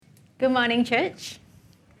Good morning, church.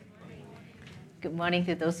 Good morning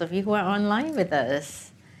to those of you who are online with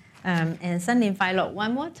us. And Sunday in Philo,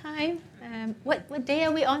 one more time. What day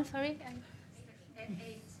are we on? Sorry?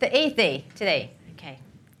 The 8th day today. Okay.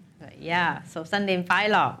 Yeah, so Sunday in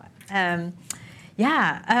Philo.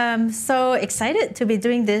 So excited to be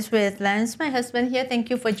doing this with Lance, my husband here. Thank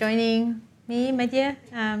you for joining me, my dear,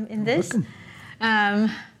 in this.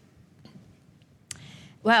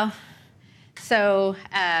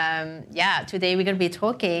 Today we're going to be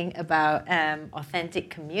talking about authentic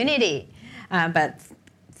community. But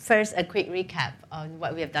first, a quick recap on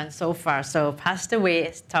what we have done so far. So Pastor Wei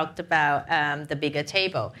has talked about the bigger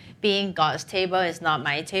table. Being God's table is not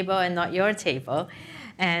my table and not your table.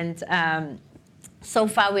 And so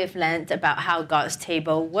far we've learned about how God's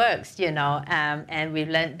table works, and we've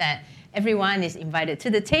learned that everyone is invited to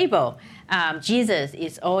the table. Jesus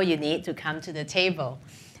is all you need to come to the table.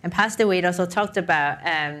 And Pastor Wade also talked about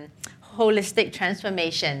holistic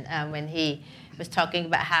transformation when he was talking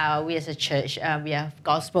about how we as a church, we are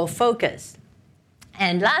gospel focused.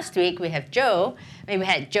 And last week we had Joe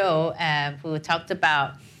who talked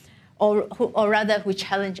about, who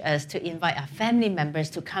challenged us to invite our family members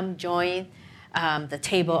to come join the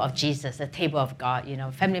table of Jesus, the table of God.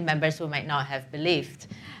 Family members who might not have believed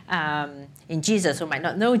in Jesus, who might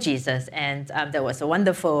not know Jesus. And there was a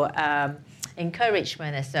wonderful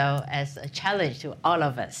encouragement as well as a challenge to all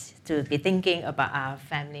of us to be thinking about our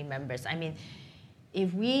family members. I mean,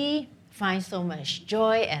 if we find so much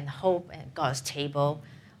joy and hope at God's table,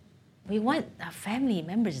 we want our family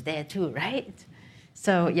members there too, right?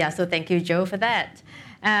 So thank you, Joe, for that.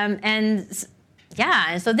 And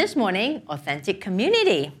so this morning, authentic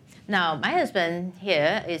community. Now, my husband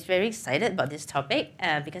here is very excited about this topic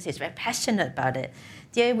because he's very passionate about it.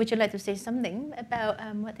 Dear, would you like to say something about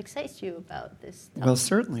what excites you about this topic? Well,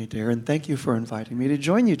 certainly, dear, and thank you for inviting me to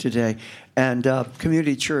join you today. And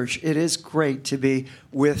Community Church, it is great to be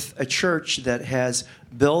with a church that has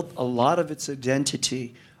built a lot of its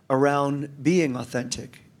identity around being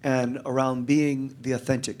authentic and around being the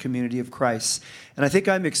authentic community of Christ. And I think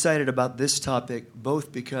I'm excited about this topic,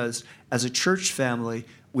 both because as a church family,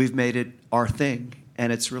 we've made it our thing,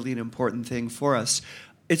 and it's really an important thing for us.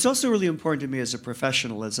 It's also really important to me as a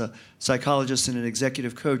professional, as a psychologist and an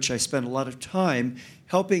executive coach. I spend a lot of time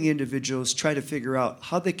helping individuals try to figure out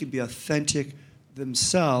how they can be authentic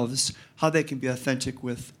themselves, how they can be authentic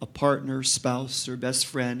with a partner, spouse, or best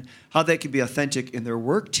friend, how they can be authentic in their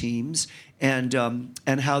work teams, and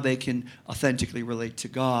how they can authentically relate to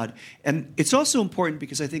God. And it's also important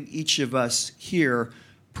because I think each of us here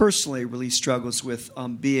personally really struggles with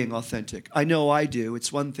being authentic. I know I do.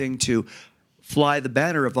 It's one thing to fly the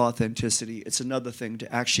banner of authenticity. It's another thing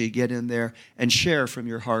to actually get in there and share from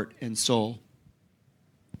your heart and soul.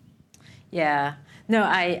 Yeah. No,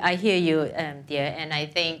 I hear you, dear, and I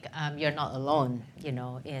think you're not alone,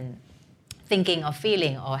 in thinking or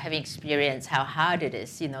feeling or having experienced how hard it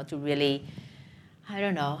is, to really,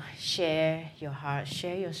 share your heart,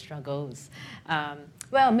 share your struggles.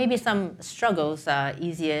 Maybe some struggles are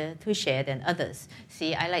easier to share than others.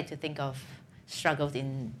 See, I like to think of struggles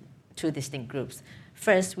in two distinct groups.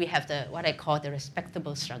 First, we have what I call the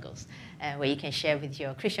respectable struggles, where you can share with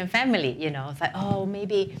your Christian family. It's like,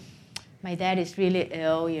 maybe my dad is really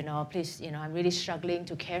ill. Please, I'm really struggling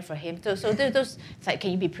to care for him. So those, it's like,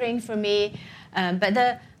 can you be praying for me?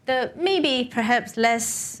 But the maybe perhaps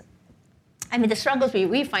less. The struggles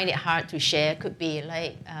we find it hard to share could be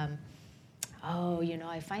like,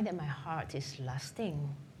 I find that my heart is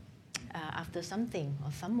lusting after something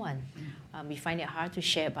or someone. We find it hard to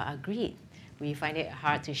share about our greed. We find it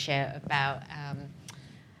hard to share about,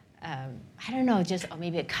 or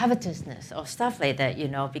maybe a covetousness or stuff like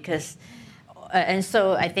that, because, and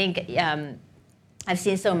so I think I've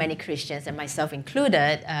seen so many Christians, and myself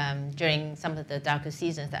included, during some of the darker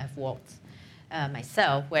seasons that I've walked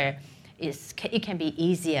myself, where it can be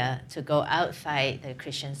easier to go outside the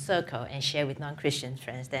Christian circle and share with non-Christian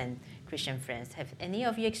friends than Christian friends. Have any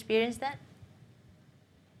of you experienced that?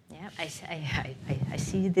 Yeah, I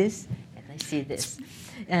see this and I see this.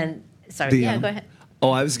 And sorry, go ahead.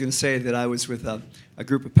 I was going to say that I was with a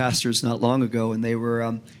group of pastors not long ago, and they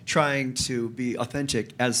were trying to be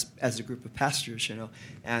authentic as a group of pastors,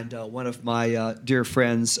 And one of my dear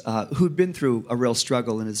friends who'd been through a real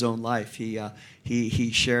struggle in his own life,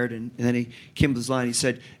 he shared, and then he came to this line. He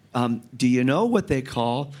said, "Do you know what they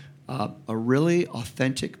call a really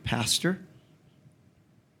authentic pastor?"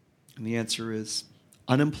 And the answer is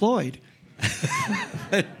unemployed.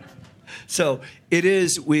 So it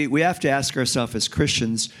is. We have to ask ourselves as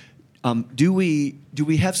Christians, do we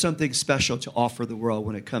have something special to offer the world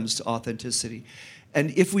when it comes to authenticity?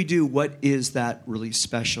 And if we do, what is that really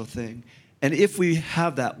special thing? And if we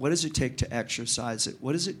have that, what does it take to exercise it?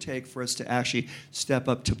 What does it take for us to actually step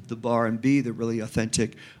up to the bar and be the really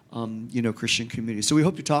authentic, Christian community? So we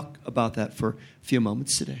hope to talk about that for a few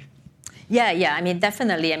moments today. Yeah. I mean,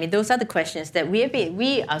 definitely. I mean, those are the questions that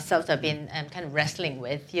we ourselves have been kind of wrestling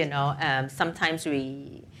with. Sometimes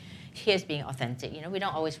here's being authentic. We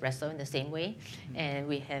don't always wrestle in the same way, and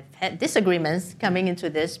we have had disagreements coming into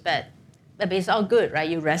this, but it's all good, right?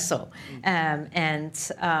 You wrestle,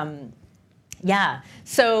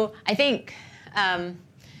 So I think, when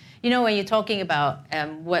you're talking about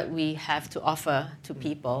what we have to offer to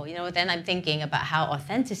people, then I'm thinking about how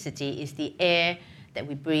authenticity is the air that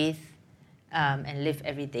we breathe and live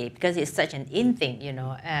every day, because it's such an in thing,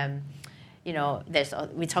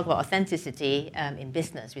 we talk about authenticity in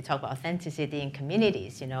business. We talk about authenticity in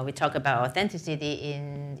communities. We talk about authenticity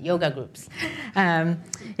in yoga groups.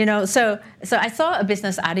 So I saw a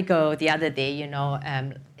business article the other day.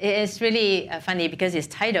 It's really funny because it's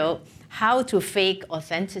titled "How to Fake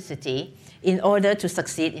Authenticity in Order to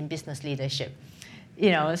Succeed in Business Leadership."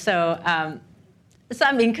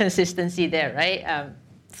 Some inconsistency there, right?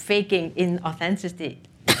 Faking inauthenticity.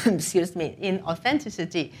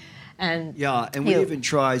 Inauthenticity. And we even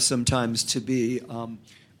try sometimes to be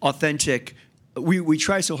authentic. We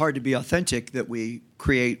try so hard to be authentic that we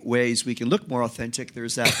create ways we can look more authentic.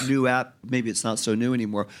 There's that new app, maybe it's not so new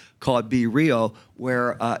anymore, called Be Real,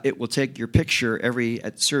 where it will take your picture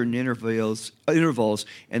at certain intervals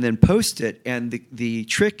and then post it. And the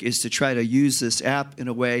trick is to try to use this app in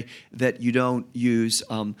a way that you don't use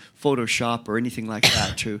Photoshop or anything like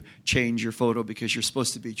that to change your photo, because you're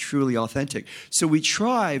supposed to be truly authentic. So we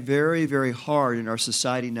try very, very hard in our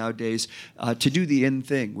society nowadays to do the in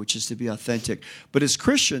thing, which is to be authentic. But as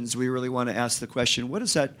Christians, we really want to ask the question, what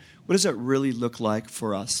does that really look like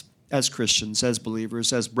for us as Christians, as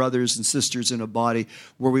believers, as brothers and sisters in a body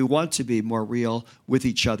where we want to be more real with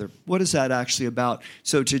each other? What is that actually about?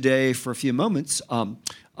 So today, for a few moments,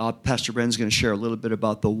 Pastor Bren's going to share a little bit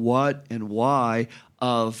about the what and why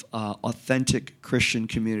of authentic Christian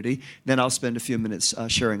community. Then I'll spend a few minutes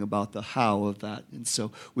sharing about the how of that. And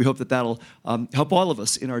so we hope that that'll help all of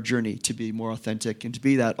us in our journey to be more authentic and to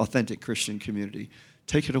be that authentic Christian community.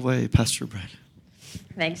 Take it away, Pastor Bren.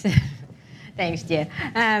 Thanks. Thanks, dear.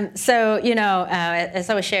 As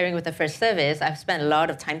I was sharing with the first service, I've spent a lot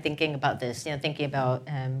of time thinking about this, thinking about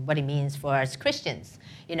what it means for us Christians,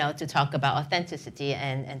 to talk about authenticity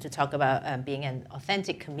and to talk about being an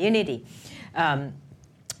authentic community. Well,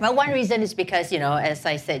 one reason is because, as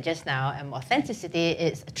I said just now, authenticity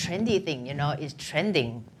is a trendy thing, it's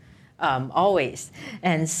trending always.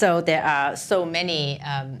 And so there are so many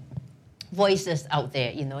voices out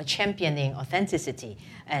there, championing authenticity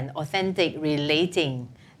and authentic relating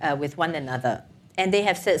with one another. And they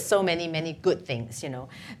have said so many, many good things,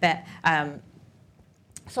 But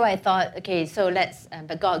so I thought, okay, so let's,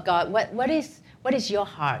 but God, what is your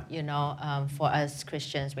heart, for us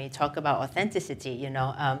Christians when you talk about authenticity,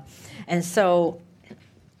 And so,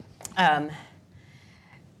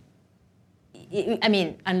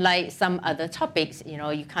 unlike some other topics,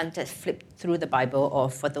 you can't just flip through the Bible, or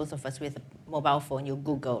for those of us with a mobile phone, you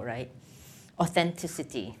Google, right?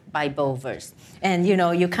 Authenticity, Bible verse. And, you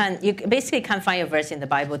basically can't find a verse in the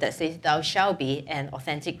Bible that says, thou shalt be an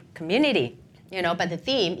authentic community, but the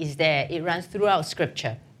theme is there. It runs throughout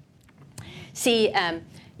Scripture. See, the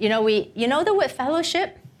word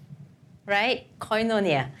fellowship, right?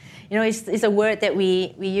 Koinonia. It's a word that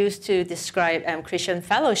we use to describe Christian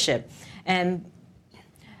fellowship. And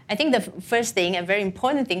I think the first thing, a very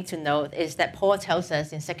important thing to note, is that Paul tells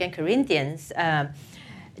us in 2 Corinthians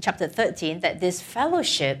chapter 13 that this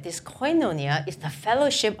fellowship, this koinonia, is the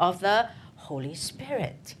fellowship of the Holy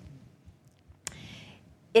Spirit.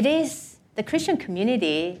 The Christian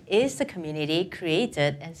community is the community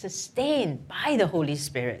created and sustained by the Holy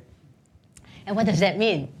Spirit. And what does that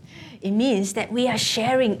mean? It means that we are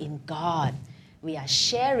sharing in God. We are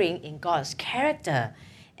sharing in God's character.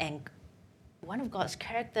 And one of God's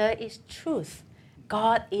character is truth.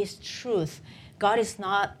 God is truth. God is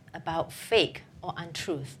not about fake or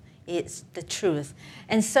untruth. It's the truth.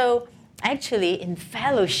 And so, actually, in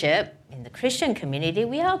fellowship, in the Christian community,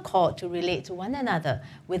 we are called to relate to one another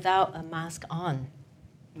without a mask on.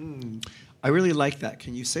 I really like that.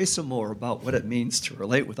 Can you say some more about what it means to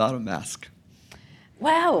relate without a mask?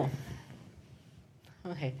 Wow.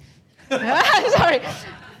 Okay. Sorry.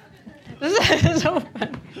 This is so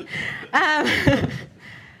fun.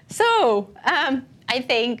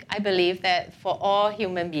 I believe that for all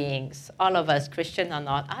human beings, all of us, Christian or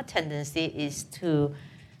not, our tendency is to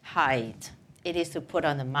hide it is to put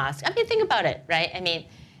on a mask. I mean, think about it, right? I mean,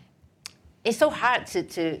 it's so hard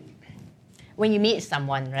to when you meet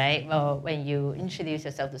someone, right? Well, when you introduce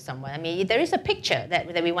yourself to someone, I mean, there is a picture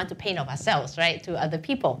that we want to paint of ourselves, right, to other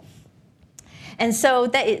people. And so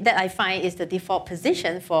that I find is the default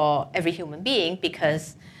position for every human being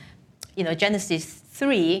because, Genesis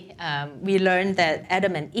 3, we learned that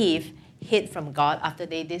Adam and Eve hid from God after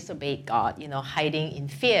they disobeyed God, hiding in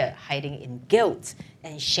fear, hiding in guilt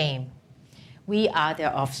and shame. We are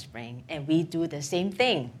their offspring, and we do the same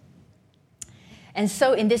thing. And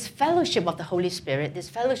so in this fellowship of the Holy Spirit, this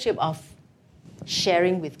fellowship of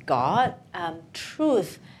sharing with God,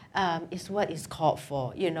 truth is what is called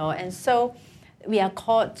for, And so we are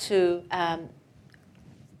called to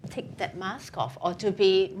take that mask off or to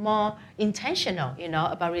be more intentional,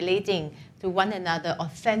 about relating to one another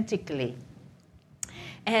authentically.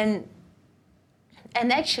 And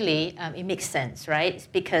actually, it makes sense, right?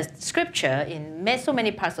 Because Scripture, in so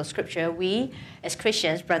many parts of Scripture, we, as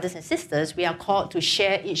Christians, brothers and sisters, we are called to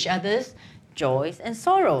share each other's joys and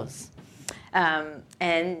sorrows. We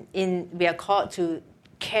are called to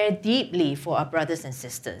care deeply for our brothers and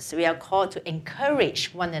sisters. We are called to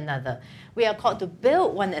encourage one another. We are called to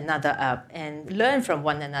build one another up and learn from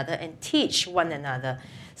one another and teach one another.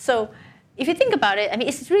 So if you think about it, I mean,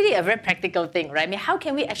 it's really a very practical thing, right? I mean, how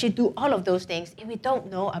can we actually do all of those things if we don't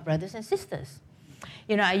know our brothers and sisters?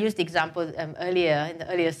 I used the example earlier, in the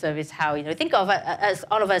earlier service, how, think of us,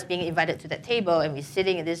 all of us being invited to that table and we're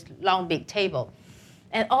sitting at this long, big table.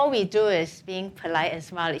 And all we do is being polite and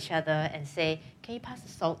smile at each other and say, can you pass the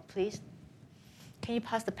salt, please? Can you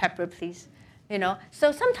pass the pepper, please?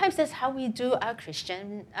 So sometimes that's how we do our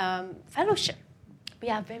Christian fellowship. We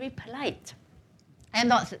are very polite. I'm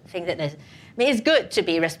not saying that it's good to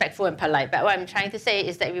be respectful and polite, but what I'm trying to say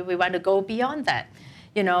is that we want to go beyond that,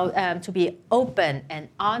 to be open and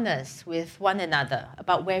honest with one another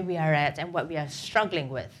about where we are at and what we are struggling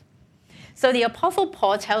with. So the Apostle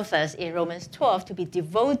Paul tells us in Romans 12 to be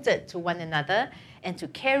devoted to one another and to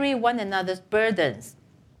carry one another's burdens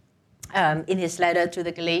in his letter to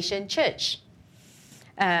the Galatian church.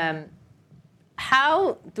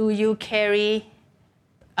 How do you carry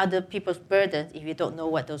other people's burdens if you don't know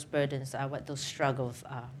what those burdens are, what those struggles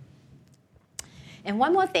are? And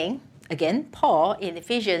one more thing, again, Paul in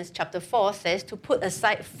Ephesians chapter 4 says to put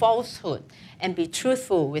aside falsehood and be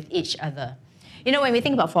truthful with each other. When we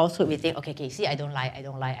think about falsehood, we think, okay, see, I don't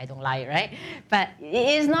lie, right? But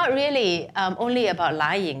it is not really only about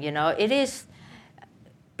lying, It is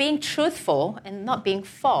being truthful and not being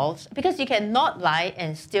false, because you can not lie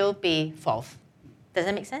and still be false. Does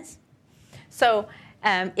that make sense? So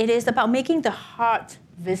it is about making the heart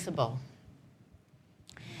visible.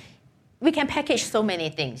 We can package so many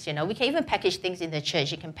things, We can even package things in the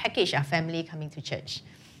church. You can package our family coming to church.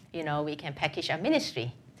 We can package our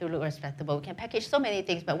ministry to look respectable. We can package so many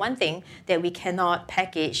things, but one thing that we cannot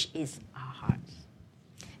package is our hearts.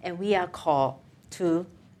 And we are called to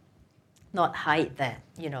not hide that,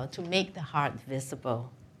 to make the heart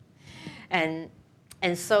visible. And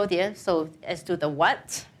so as to the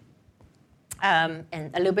what, and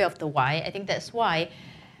a little bit of the why, I think that's why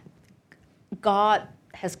God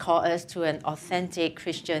has called us to an authentic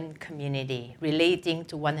Christian community, relating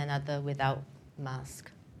to one another without mask.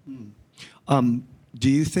 Do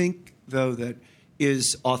you think, though, that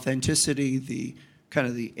is authenticity the kind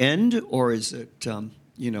of the end, or is it,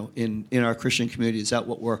 in our Christian community, is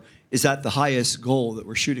that the highest goal that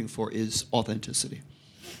we're shooting for, is authenticity?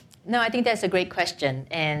 No, I think that's a great question,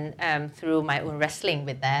 and through my own wrestling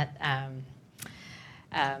with that,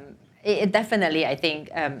 it definitely, I think,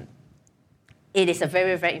 it is a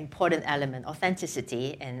very, very important element.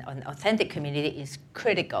 Authenticity and an authentic community is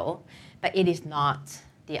critical, but it is not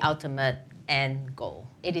the ultimate end goal.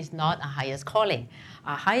 It is not our highest calling.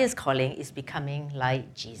 Our highest calling is becoming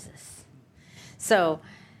like Jesus.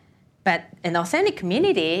 But an authentic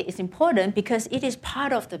community is important because it is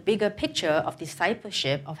part of the bigger picture of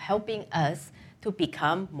discipleship, of helping us to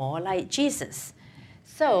become more like Jesus.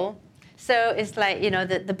 So it's like,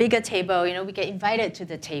 the bigger table, we get invited to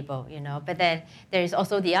the table, but then there is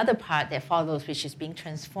also the other part that follows, which is being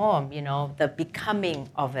transformed, the becoming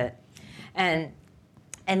of it.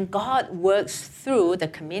 And God works through the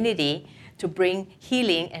community to bring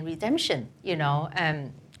healing and redemption,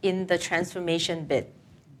 in the transformation bit.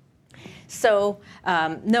 So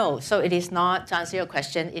it is not, to answer your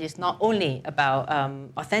question, it is not only about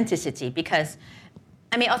authenticity, because,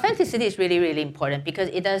 authenticity is really, really important because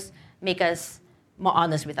it does make us more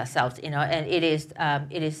honest with ourselves, and it is,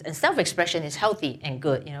 and self-expression is healthy and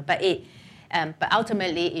good, but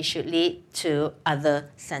ultimately it should lead to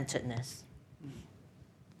other-centeredness.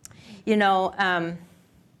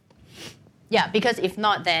 Because if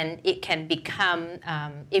not, then it can become,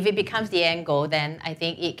 if it becomes the end goal, then I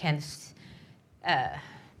think it can,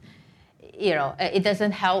 it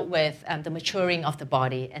doesn't help with the maturing of the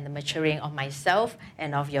body and the maturing of myself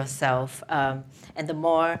and of yourself. And the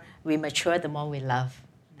more we mature, the more we love,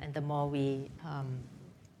 and the more we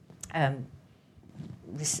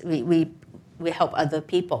help other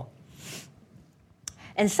people.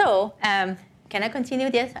 And so, can I continue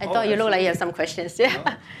this? I thought you looked like you have some questions.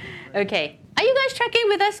 Yeah. No. Okay. Are you guys tracking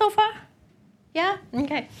with us so far? Yeah?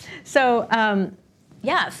 Okay. So,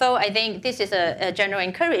 so I think this is a general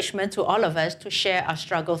encouragement to all of us to share our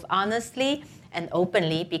struggles honestly and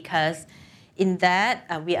openly, because in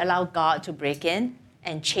that, we allow God to break in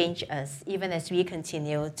and change us, even as we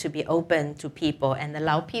continue to be open to people and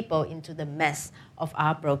allow people into the mess of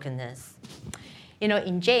our brokenness.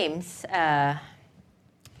 In James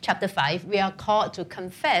chapter 5, we are called to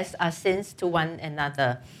confess our sins to one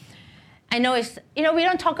another. I know it's, we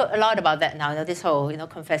don't talk a lot about that now, this whole,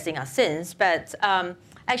 confessing our sins, but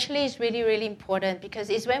actually it's really, really important, because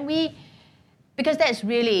it's when because that's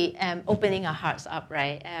really opening our hearts up,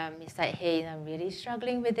 right? It's like, hey, I'm really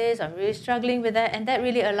struggling with this, I'm really struggling with that, and that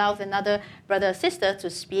really allows another brother or sister to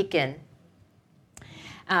speak in.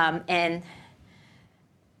 And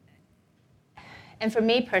for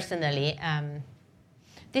me personally,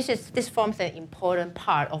 this forms an important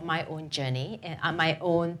part of my own journey and my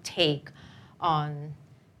own take on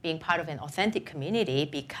being part of an authentic community,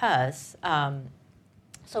 because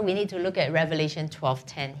so we need to look at Revelation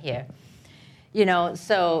 12:10 here.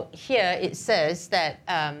 So here it says that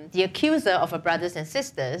the accuser of our brothers and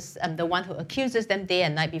sisters, the one who accuses them day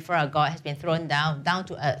and night before our God, has been thrown down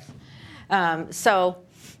to earth. So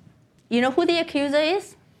you know who the accuser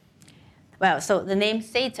is? Well, so the name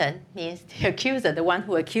Satan means the accuser, the one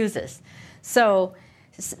who accuses. So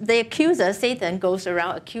the accuser, Satan, goes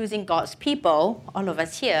around accusing God's people, all of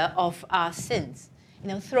us here, of our sins,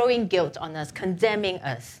 throwing guilt on us, condemning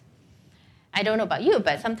us. I don't know about you,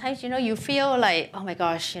 but sometimes, you feel like, oh my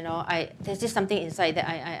gosh, there's just something inside that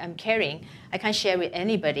I'm carrying. I can't share with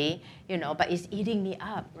anybody, but it's eating me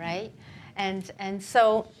up, right? And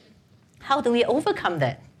so how do we overcome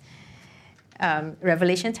that?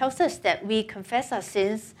 Revelation tells us that we confess our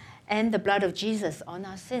sins and the blood of Jesus on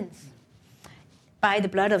our sins. By the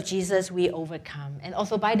blood of Jesus, we overcome. And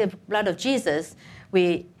also by the blood of Jesus,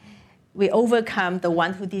 we overcome the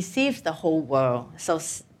one who deceives the whole world. So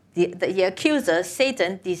the accuser,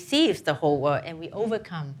 Satan, deceives the whole world, and we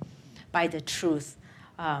overcome by the truth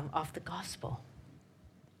of the gospel.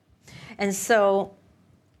 And so,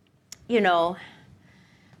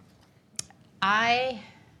 I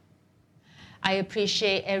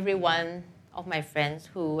appreciate every one of my friends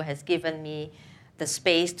who has given me the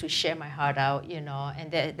space to share my heart out,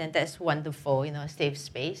 and that's wonderful, a safe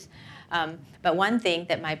space. But one thing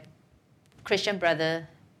that my Christian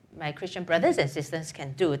brothers and sisters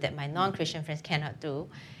can do that my non-Christian friends cannot do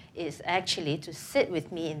is actually to sit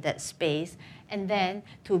with me in that space and then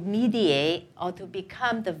to mediate or to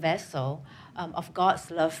become the vessel of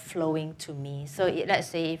God's love flowing to me. So let's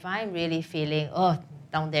say if I'm really feeling,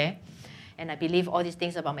 down there, and I believe all these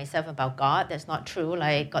things about myself and about God, that's not true,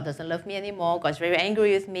 like God doesn't love me anymore, God's very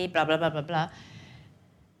angry with me, blah, blah, blah, blah, blah.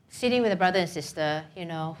 Sitting with a brother and sister,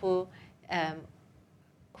 who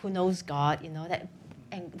knows God, that,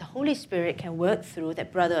 and the Holy Spirit can work through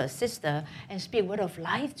that brother or sister and speak a word of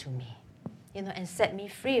life to me, and set me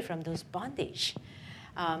free from those bondage.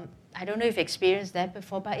 I don't know if you've experienced that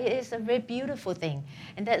before, but it is a very beautiful thing.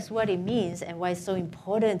 And that's what it means and why it's so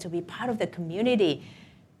important to be part of the community.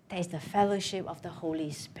 There is the fellowship of the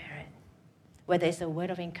Holy Spirit, whether it's a word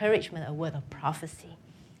of encouragement, a word of prophecy,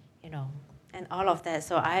 and all of that.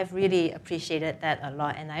 So I've really appreciated that a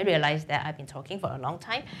lot, and I realized that I've been talking for a long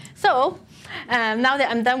time. So now that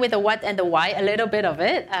I'm done with the what and the why, a little bit of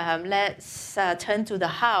it, let's turn to the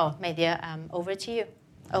how. My dear, over to you.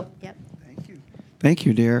 Oh, yep. Thank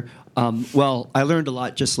you, dear. Well, I learned a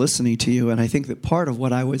lot just listening to you, and I think that part of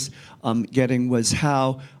what I was getting was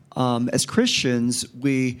how as Christians,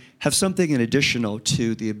 we have something in additional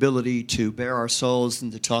to the ability to bare our souls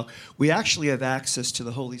and to talk. We actually have access to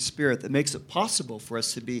the Holy Spirit that makes it possible for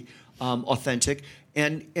us to be authentic.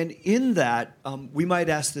 And in that, we might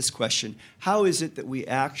ask this question: how is it that we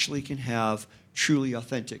actually can have truly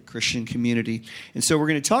authentic Christian community? And so we're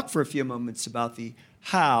going to talk for a few moments about the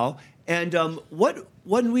how. And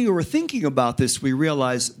when we were thinking about this, we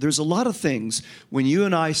realized there's a lot of things when you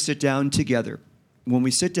and I sit down together, when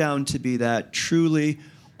we sit down to be that truly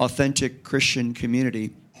authentic Christian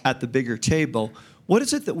community at the bigger table, what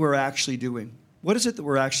is it that we're actually doing? What is it that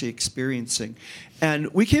we're actually experiencing?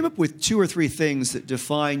 And we came up with 2 or 3 things that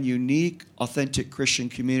define unique, authentic Christian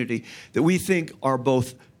community that we think are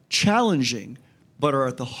both challenging but are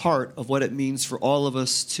at the heart of what it means for all of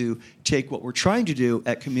us to take what we're trying to do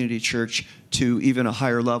at Community Church to even a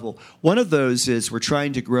higher level. One of those is we're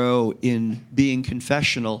trying to grow in being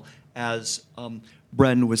confessional, as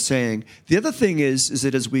Bren was saying. The other thing is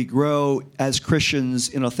that as we grow as Christians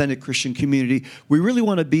in authentic Christian community, we really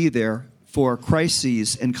want to be there for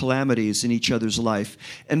crises and calamities in each other's life.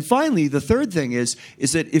 And finally, the third thing is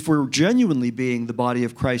that if we're genuinely being the body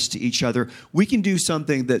of Christ to each other, we can do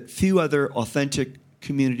something that few other authentic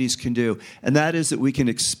communities can do, and that is that we can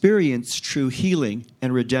experience true healing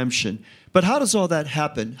and redemption. But how does all that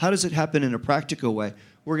happen? How does it happen in a practical way?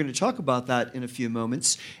 We're going to talk about that in a few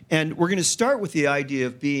moments. And we're going to start with the idea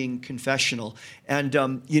of being confessional. And,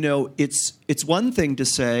 it's one thing to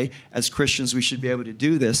say, as Christians, we should be able to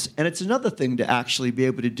do this. And it's another thing to actually be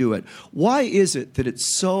able to do it. Why is it that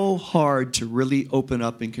it's so hard to really open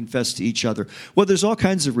up and confess to each other? Well, there's all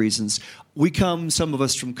kinds of reasons. We come, some of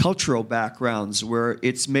us, from cultural backgrounds where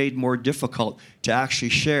it's made more difficult to actually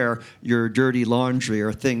share your dirty laundry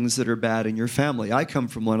or things that are bad in your family. I come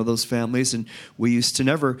from one of those families, and we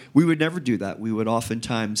would never do that. We would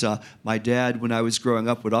oftentimes, my dad, when I was growing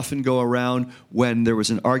up, would often go around when there was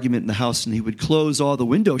an argument in the house, and he would close all the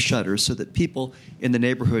window shutters so that people in the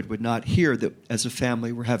neighborhood would not hear that as a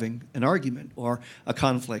family we're having an argument or a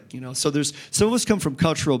conflict. So there's some of us come from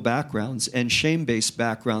cultural backgrounds and shame-based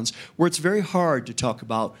backgrounds where it's very hard to talk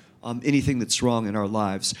about anything that's wrong in our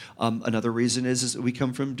lives. Another reason is that we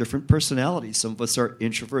come from different personalities. Some of us are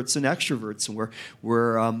introverts and extroverts, and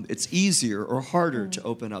we're it's easier or harder to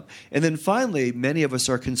open up. And then finally, many of us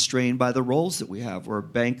are constrained by the roles that we have. We're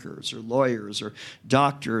bankers or lawyers or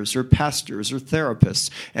doctors or pastors or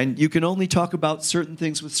therapists, and you can only talk about certain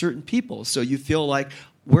things with certain people. So you feel like,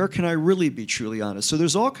 where can I really be truly honest? So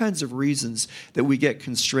there's all kinds of reasons that we get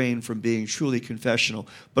constrained from being truly confessional,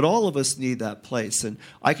 but all of us need that place. And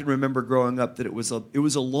I can remember growing up that it was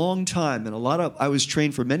a long time, and I was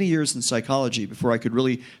trained for many years in psychology before I could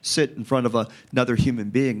really sit in front of another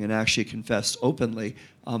human being and actually confess openly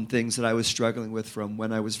things that I was struggling with from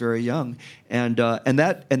when I was very young, and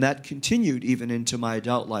that continued even into my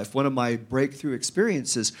adult life. One of my breakthrough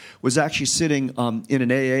experiences was actually sitting in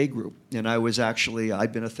an AA group, and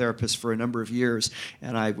I'd been a therapist for a number of years,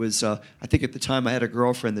 and I think at the time I had a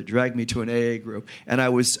girlfriend that dragged me to an AA group, and I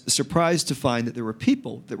was surprised to find that there were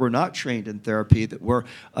people that were not trained in therapy that were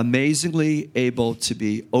amazingly able to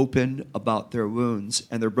be open about their wounds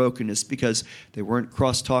and their brokenness because they weren't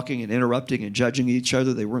cross-talking and interrupting and judging each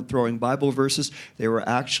other. They weren't throwing Bible verses. They were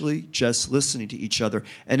actually just listening to each other.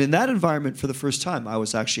 And in that environment, for the first time, I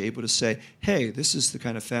was actually able to say, hey, this is the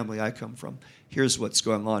kind of family I come from. Here's what's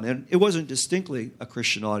going on. And it wasn't distinctly a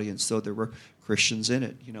Christian audience, though there were Christians in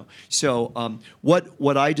it. So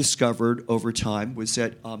what I discovered over time was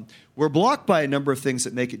that we're blocked by a number of things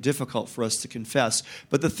that make it difficult for us to confess.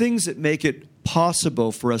 But the things that make it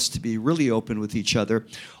possible for us to be really open with each other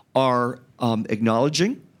are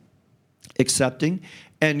acknowledging, accepting,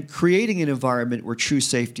 and creating an environment where true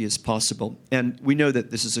safety is possible. And we know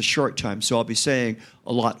that this is a short time, so I'll be saying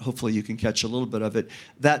a lot. Hopefully you can catch a little bit of it.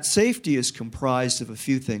 That safety is comprised of a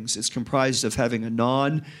few things. It's comprised of having a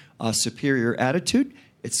non-superior attitude.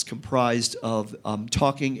 It's comprised of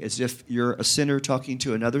talking as if you're a sinner talking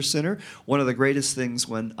to another sinner. One of the greatest things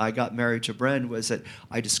when I got married to Bren was that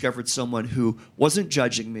I discovered someone who wasn't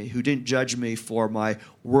judging me, who didn't judge me for my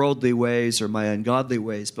worldly ways or my ungodly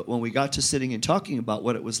ways. But when we got to sitting and talking about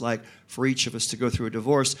what it was like for each of us to go through a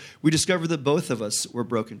divorce, we discovered that both of us were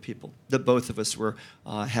broken people, that both of us were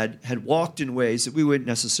had walked in ways that we wouldn't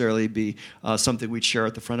necessarily be something we'd share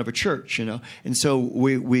at the front of a church, And so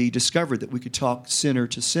we discovered that we could talk sinner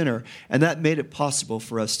to sinner, and that made it possible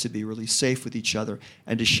for us to be really safe with each other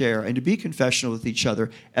and to share and to be confessional with each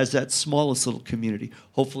other as that smallest little community.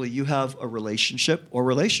 Hopefully you have a relationship or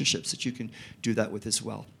relationships that you can do that with as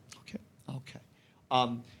well. Okay.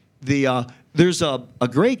 There's a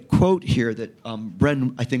great quote here that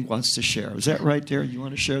Bren, I think, wants to share. Is that right, Darren? You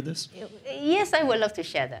want to share this? Yes, I would love to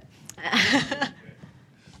share that.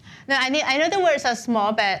 No, I know the words are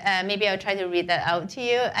small, but maybe I'll try to read that out to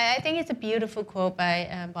you. I think it's a beautiful quote by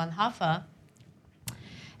Bonhoeffer.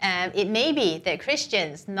 It may be that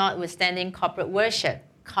Christians, notwithstanding corporate worship,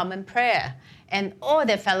 common prayer, and all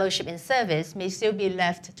their fellowship in service, may still be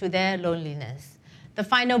left to their loneliness. The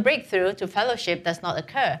final breakthrough to fellowship does not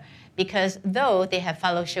occur, because though they have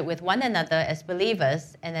fellowship with one another as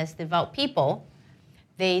believers and as devout people,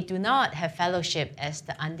 they do not have fellowship as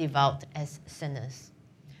the undevout as sinners.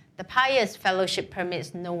 The pious fellowship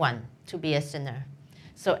permits no one to be a sinner.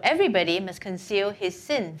 So everybody must conceal his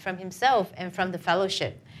sin from himself and from the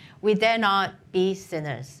fellowship. We dare not be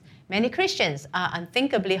sinners. Many Christians are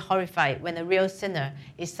unthinkably horrified when a real sinner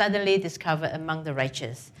is suddenly discovered among the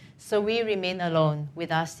righteous. So we remain alone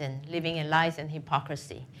with our sin, living in lies and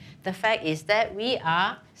hypocrisy. The fact is that we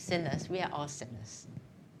are sinners. We are all sinners.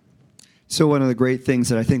 So one of the great things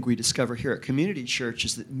that I think we discover here at Community Church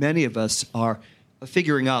is that many of us are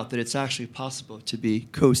figuring out that it's actually possible to be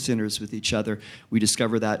co-sinners with each other. We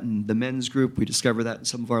discover that in the men's group. We discover that in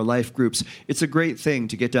some of our life groups. It's a great thing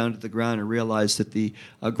to get down to the ground and realize that the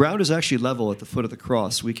ground is actually level at the foot of the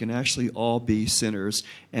cross. We can actually all be sinners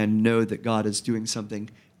and know that God is doing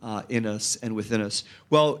something in us and within us.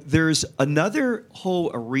 Well, there's another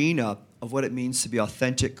whole arena of what it means to be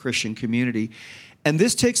authentic Christian community. And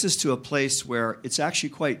this takes us to a place where it's actually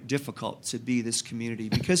quite difficult to be this community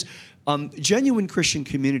because genuine Christian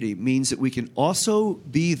community means that we can also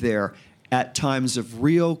be there at times of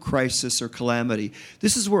real crisis or calamity.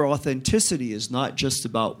 This is where authenticity is not just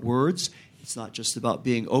about words. It's not just about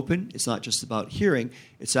being open. It's not just about hearing.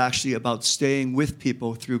 It's actually about staying with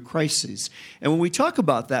people through crises. And when we talk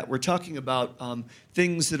about that, we're talking about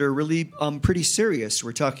things that are really pretty serious.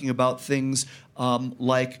 We're talking about things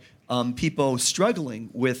like people struggling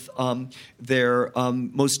with their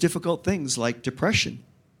most difficult things like depression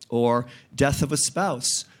or death of a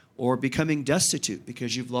spouse or becoming destitute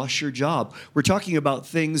because you've lost your job. We're talking about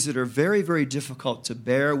things that are very, very difficult to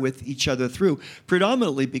bear with each other through,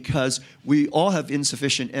 predominantly because we all have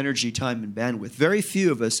insufficient energy, time, and bandwidth. Very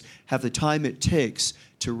few of us have the time it takes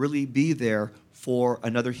to really be there for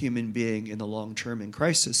another human being in the long term in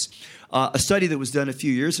crisis. A study that was done a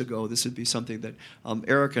few years ago, this would be something that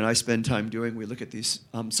Eric and I spend time doing. We look at these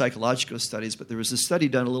psychological studies, but there was a study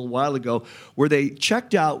done a little while ago where they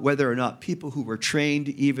checked out whether or not people who were trained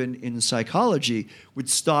even in psychology would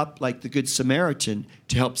stop like the Good Samaritan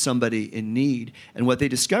to help somebody in need. And what they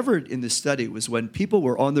discovered in this study was when people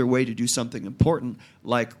were on their way to do something important,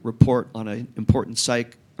 like report on an important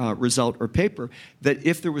psych result or paper, that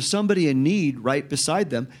if there was somebody in need right beside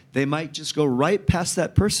them, they might just go right past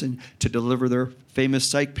that person to deliver their famous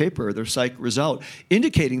psych paper or their psych result,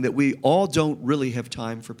 indicating that we all don't really have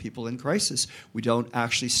time for people in crisis. We don't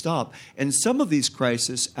actually stop. And some of these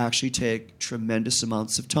crises actually take tremendous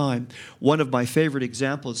amounts of time. One of my favorite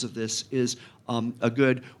examples of this is a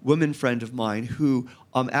good woman friend of mine who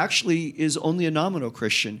actually is only a nominal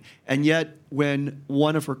Christian, and yet when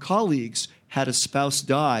one of her colleagues had a spouse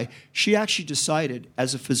die, she actually decided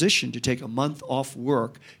as a physician to take a month off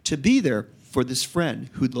work to be there for this friend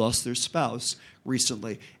who'd lost their spouse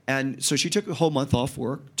recently. And so she took a whole month off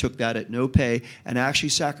work, took that at no pay, and actually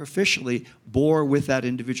sacrificially bore with that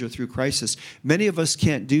individual through crisis. Many of us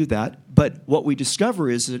can't do that, but what we discover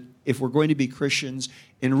is that if we're going to be Christians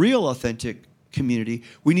in real authentic community,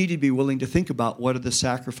 we need to be willing to think about what are the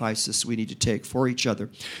sacrifices we need to take for each other.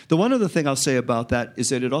 The one other thing I'll say about that is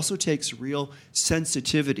that it also takes real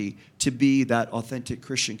sensitivity to be that authentic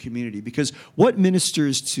Christian community, because what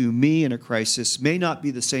ministers to me in a crisis may not be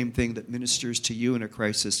the same thing that ministers to you in a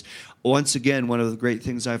crisis. Once again, one of the great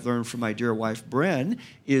things I've learned from my dear wife, Bren,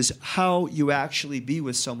 is how you actually be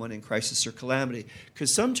with someone in crisis or calamity.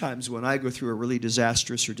 Because sometimes when I go through a really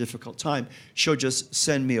disastrous or difficult time, she'll just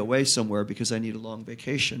send me away somewhere because I need a long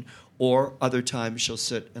vacation. Or other times she'll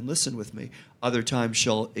sit and listen with me. Other times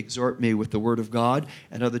she'll exhort me with the Word of God.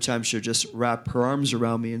 And other times she'll just wrap her arms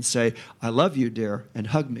around me and say, I love you, dear, and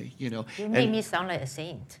hug me. You make me sound like a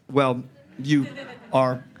saint. Well, you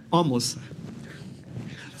are almost.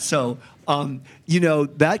 So,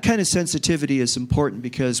 that kind of sensitivity is important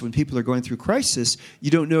because when people are going through crisis, you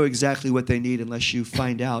don't know exactly what they need unless you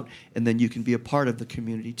find out, and then you can be a part of the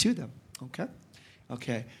community to them.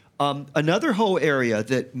 Okay. Another whole area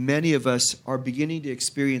that many of us are beginning to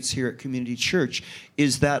experience here at Community Church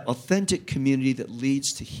is that authentic community that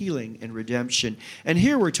leads to healing and redemption. And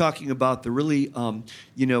here we're talking about the really, kind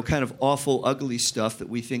of awful, ugly stuff that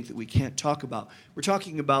we think that we can't talk about. We're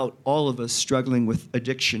talking about all of us struggling with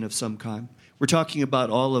addiction of some kind. We're talking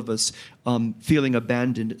about all of us feeling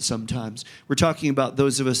abandoned at some times. We're talking about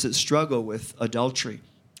those of us that struggle with adultery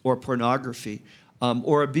or pornography,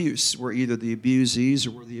 or abuse. We're either the abusees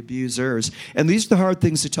or we're the abusers. And these are the hard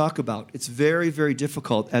things to talk about. It's very, very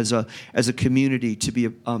difficult as a community to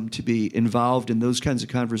be involved in those kinds of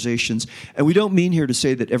conversations. And we don't mean here to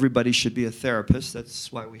say that everybody should be a therapist.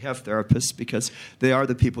 That's why we have therapists, because they are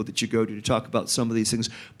the people that you go to talk about some of these things.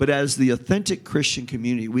 But as the authentic Christian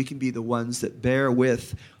community, we can be the ones that bear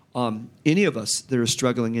with any of us that are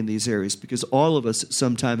struggling in these areas, because all of us at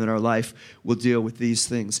some time in our life will deal with these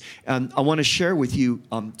things. And I want to share with you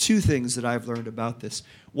two things that I've learned about this.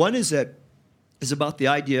 One is about the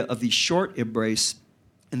idea of the short embrace,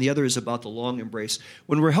 and the other is about the long embrace.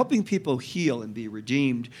 When we're helping people heal and be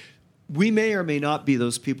redeemed, we may or may not be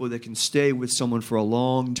those people that can stay with someone for a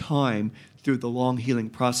long time through the long healing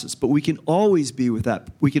process. But we can always be with that.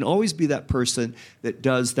 We can always be that person that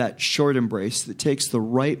does that short embrace, that takes the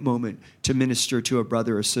right moment to minister to a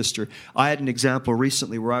brother or sister. I had an example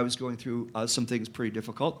recently where I was going through some things pretty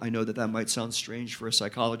difficult. I know that might sound strange for a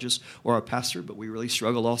psychologist or a pastor, but we really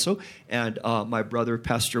struggle also. And my brother,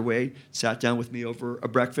 Pastor Wade, sat down with me over a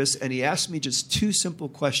breakfast, and he asked me just two simple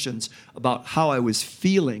questions about how I was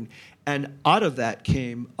feeling. And out of that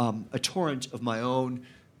came a torrent of my own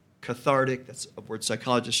cathartic, that's a word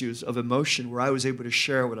psychologists use, of emotion, where I was able to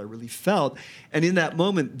share what I really felt. And in that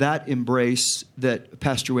moment, that embrace that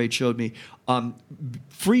Pastor Wade showed me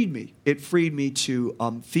freed me. It freed me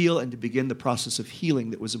to feel and to begin the process of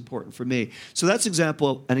healing that was important for me. So that's an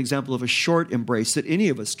example of a short embrace that any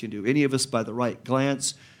of us can do. Any of us, by the right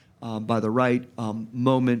glance, by the right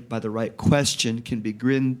moment, by the right question, can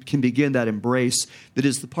begin that embrace that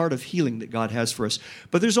is the part of healing that God has for us.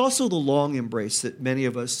 But there's also the long embrace that many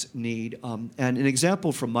of us need. And an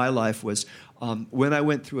example from my life was when I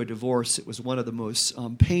went through a divorce. It was one of the most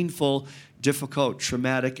painful, difficult,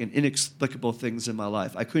 traumatic, and inexplicable things in my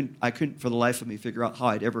life. I couldn't for the life of me figure out how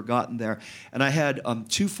I'd ever gotten there. And I had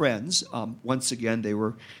two friends. Once again, they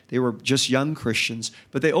were just young Christians,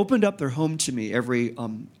 but they opened up their home to me every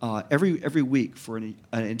week for an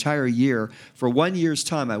entire year. For 1 year's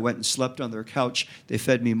time, I went and slept on their couch. They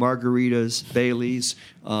fed me margaritas, Baileys,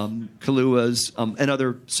 Kahluas, and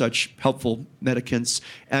other such helpful medicaments.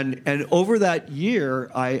 And over that year,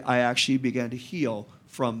 I actually began to heal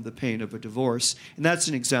from the pain of a divorce. And that's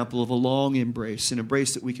an example of a long embrace, an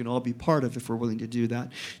embrace that we can all be part of if we're willing to do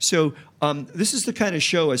that. So this is the kind of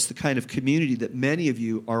show us the kind of community that many of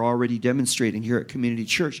you are already demonstrating here at Community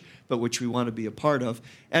Church, but which we want to be a part of.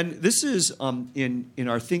 And this is, in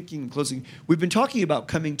our thinking and closing, we've been talking about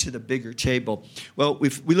coming to the bigger table. Well,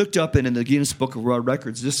 we looked up, and in the Guinness Book of World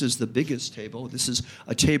Records, this is the biggest table. This is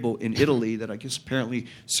a table in Italy that I guess apparently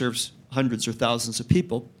serves hundreds or thousands of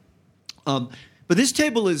people. But this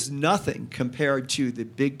table is nothing compared to the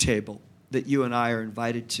big table that you and I are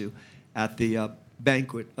invited to at the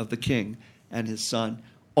banquet of the King and his son.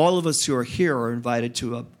 All of us who are here are invited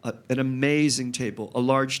to an amazing table, a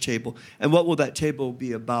large table. And what will that table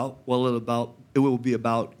be about? Well, it will be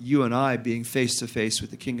about you and I being face-to-face with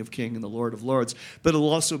the King of Kings and the Lord of Lords. But it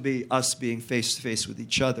will also be us being face-to-face with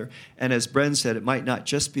each other. And as Bren said, it might not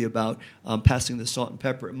just be about passing the salt and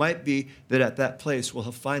pepper. It might be that at that place we'll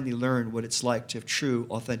have finally learned what it's like to have true,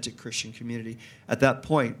 authentic Christian community. At that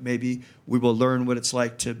point, maybe we will learn what it's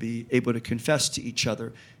like to be able to confess to each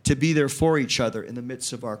other, to be there for each other in the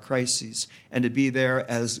midst of our crises, and to be there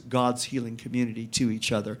as God's healing community to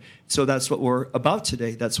each other. So that's what we're about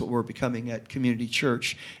today. That's what we're becoming at Community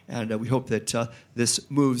Church. And we hope that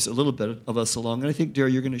this moves a little bit of us along. And I think, Dara,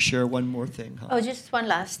 you're going to share one more thing. Huh? Oh, just one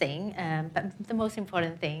last thing. But the most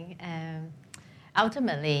important thing,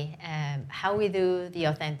 ultimately, how we do the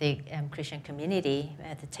authentic Christian community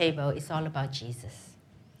at the table is all about Jesus.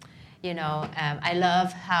 You know, I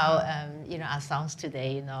love how, our songs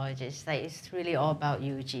today, just like it's really all about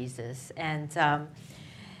you, Jesus. And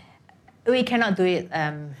we cannot do it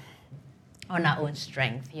on our own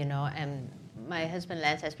strength, And my husband,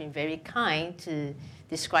 Lance, has been very kind to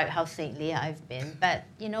describe how saintly I've been. But,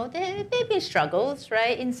 there have been struggles,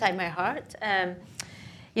 right, inside my heart.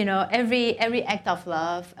 Every act of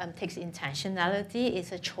love takes intentionality.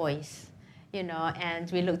 It's a choice,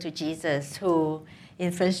 and we look to Jesus, who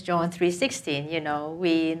in 1 John 3:16,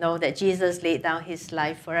 we know that Jesus laid down his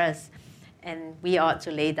life for us, and we ought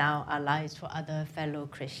to lay down our lives for other fellow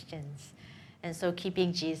Christians. And so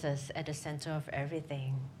keeping Jesus at the center of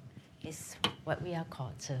everything is what we are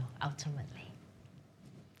called to ultimately.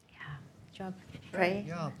 Yeah. Job, pray.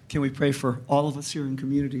 Yeah. Can we pray for all of us here in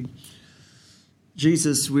community?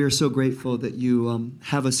 Jesus, we are so grateful that you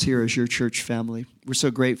have us here as your church family. We're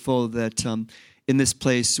so grateful that in this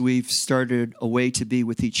place we've started a way to be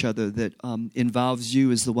with each other that involves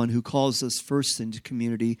you as the one who calls us first into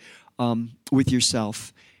community with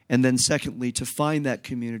yourself. And then secondly, to find that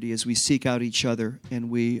community as we seek out each other and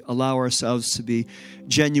we allow ourselves to be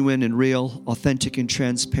genuine and real, authentic and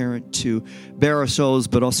transparent, to bare our souls,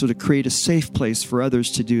 but also to create a safe place for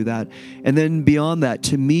others to do that. And then beyond that,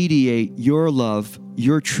 to mediate your love,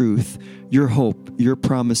 your truth, your hope, your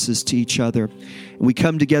promises to each other. We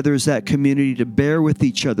come together as that community to bear with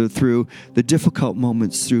each other through the difficult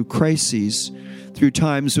moments, through crises, through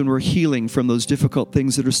times when we're healing from those difficult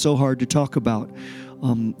things that are so hard to talk about.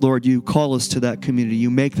 Lord, you call us to that community.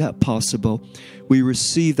 You make that possible. We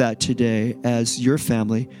receive that today as your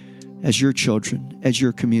family, as your children, as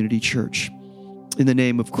your community church. In the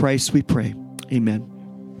name of Christ we pray. Amen.